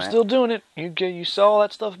fucking doing it. I'm still doing it. You sell all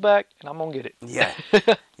that stuff back, and I'm going to get it. Yeah.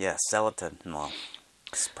 Yeah, sell it to, well,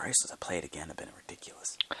 these prices of Play It Again have been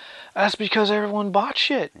ridiculous. That's because everyone bought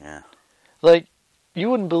shit. Yeah. Like, you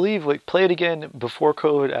wouldn't believe, like, Play It Again before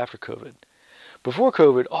COVID, after COVID. Before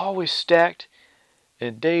COVID, always stacked,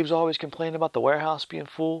 and Dave's always complaining about the warehouse being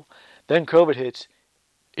full. Then COVID hits,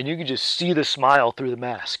 and you can just see the smile through the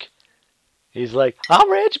mask. He's like, I'm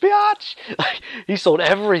rich, biatch! Like, he sold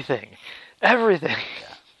everything. Everything.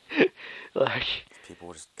 Yeah. Like,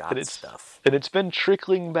 people just got stuff. And it's been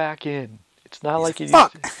trickling back in. It's not like it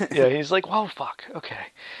fuck. used to. Yeah, he's like, well, fuck, okay.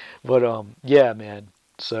 But, yeah, man.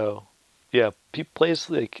 So, yeah, places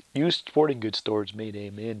like used sporting goods stores made a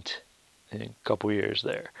mint in a couple years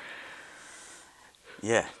there.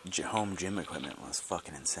 Yeah, home gym equipment was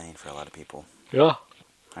fucking insane for a lot of people. Yeah.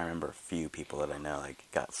 I remember a few people that I know, like,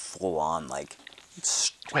 got full-on, like,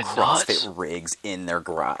 Went CrossFit nuts. rigs in their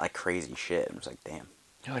garage, like, crazy shit. I was like, damn.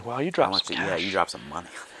 You're like, wow, you dropped some cash. Yeah, you dropped some money.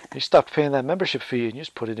 You stopped paying that membership fee and you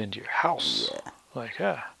just put it into your house. Yeah. Like,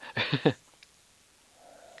 yeah.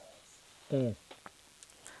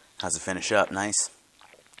 How's it finish up? Nice?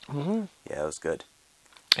 Mm-hmm. Yeah, it was good.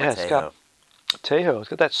 Yeah, it's got Tejo. It's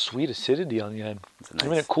got that sweet acidity on the end. Nice. I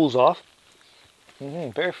mean, it cools off.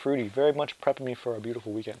 Very fruity. Very much prepping me for a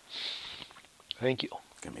beautiful weekend. Thank you.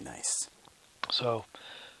 It's going to be nice. So,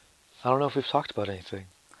 I don't know if we've talked about anything.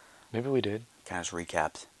 Maybe we did. Kind of just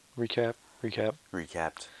recapped.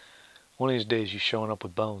 Recapped. One of these days, you showing up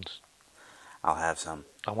with bones. I'll have some.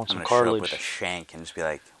 I want some I'm cartilage. Show up with a shank and just be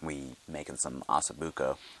like, we making some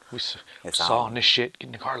ossobuco. We sawing this shit,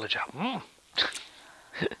 getting the cartilage out.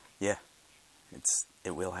 Yeah.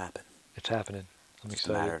 It will happen. It's happening. I'm It's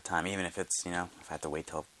excited. a matter of time. Even if it's, if I have to wait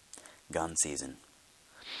till gun season.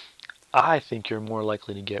 I think you're more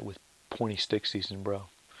likely to get with pointy stick season, bro.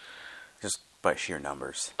 Just by sheer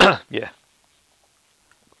numbers. Yeah.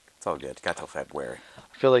 It's all good. Got till February.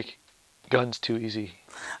 I feel like gun's too easy.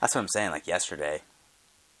 That's what I'm saying. Like yesterday,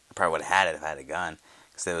 I probably would have had it if I had a gun.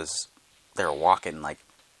 Because they were walking like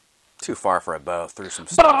too far for a bow through some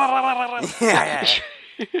stuff. yeah.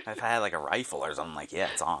 If I had like a rifle or something, like, yeah,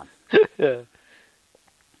 it's on. Yeah.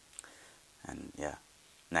 And yeah,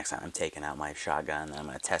 next time I'm taking out my shotgun, and I'm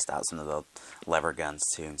going to test out some of the lever guns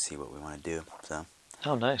too and see what we want to do. So.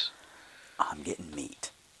 Oh, nice. I'm getting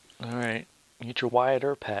meat. All right. Get your Wyatt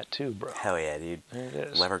Earp hat too, bro. Hell yeah, dude. There it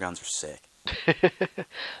is. Lever guns are sick.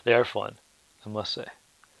 They are fun, I must say.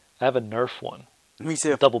 I have a Nerf one. Me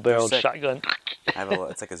too. Double-barreled shotgun.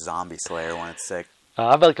 It's like a zombie slayer one. It's sick.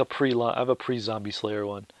 I have like a pre-zombie slayer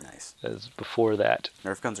one. Nice. As before that.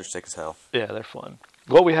 Nerf guns are sick as hell. Yeah, they're fun.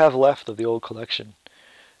 What we have left of the old collection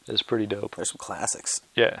is pretty dope. There's some classics.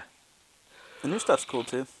 Yeah. The new stuff's cool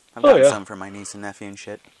too. I've gotten some for my niece and nephew and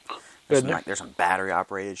shit. There's some battery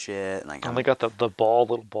operated shit. And they got the little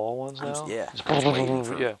ball ones now. Just waiting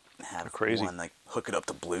for have crazy. one, like hook it up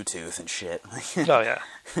to Bluetooth and shit. Oh yeah.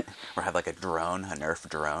 Or have like a Nerf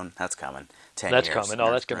drone. That's coming. 10 That's years. coming.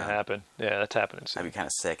 Oh, that's gonna happen. Yeah, that's happening soon. That'd be kind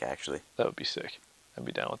of sick, actually. That would be sick. I'd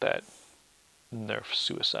be down with that. Nerf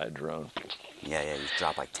suicide drone. Yeah, you just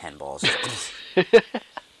drop like 10 balls. It'd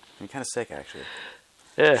be kind of sick, actually.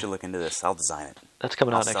 Yeah. You should look into this. I'll design it. That's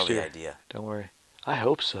coming out next year. I'll sell the idea. Don't worry. I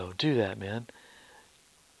hope so. Do that, man.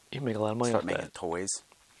 You make a lot of money off that. Start making toys.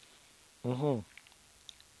 Mm-hmm.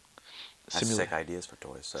 That's sick ideas for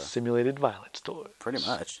toys. So. Simulated violence toys. Pretty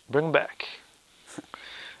much. Bring them back.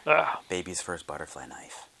 Baby's first butterfly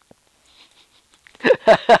knife.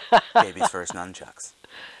 Baby's first nunchucks.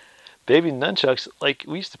 Baby nunchucks, like,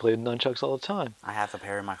 we used to play nunchucks all the time. I have a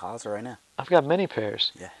pair in my closet right now. I've got many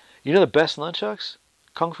pairs. Yeah. You know the best nunchucks?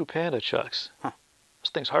 Kung Fu Panda chucks. Huh. Those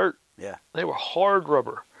things hurt. Yeah. They were hard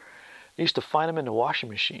rubber. I used to find them in the washing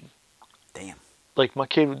machine. Damn. Like, my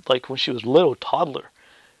kid would, like, when she was little, toddler,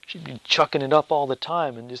 she'd be chucking it up all the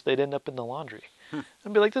time, and they'd end up in the laundry.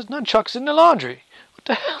 I'd be like, there's nunchucks in the laundry. What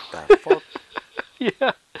the hell? The fuck?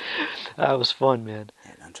 Yeah. That was fun, man.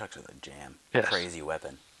 Yeah, nunchucks are the jam. Yes. Crazy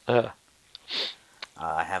weapon.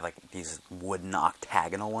 I have like these wooden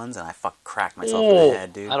octagonal ones, and I cracked myself in the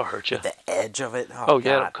head, dude. That'll hurt you. With the edge of it. Oh, God.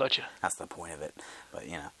 yeah, it'll cut you. That's the point of it. But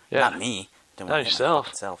you know, Yeah. not me. Didn't Not want to hit yourself. my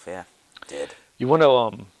fucking self. Yeah, did. You want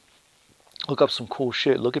to look up some cool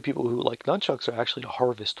shit. Look at people who like nunchucks are actually to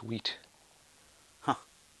harvest wheat. Huh.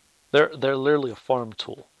 They're literally a farm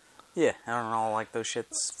tool. Yeah, I don't know, like those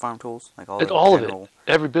shits, farm tools, like all It's the all of general it,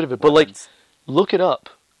 every bit of it. But like, weapons. look it up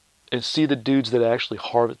and see the dudes that actually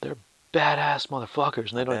harvest. They're badass motherfuckers,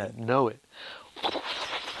 and they I don't bet. even know it.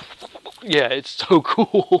 Yeah, it's so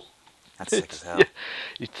cool. That's sick as hell.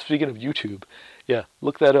 Yeah. Speaking of YouTube, yeah,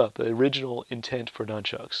 look that up. The original intent for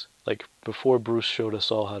nunchucks, like before Bruce showed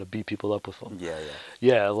us all how to beat people up with them. Yeah,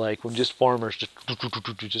 yeah. Yeah, like when just farmers just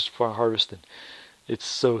harvesting. It's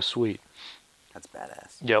so sweet. That's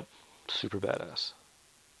badass. Yep, super badass.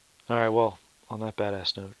 All right, well, on that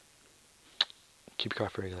badass note, keep your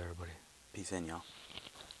coffee regular, everybody. Peace in, y'all.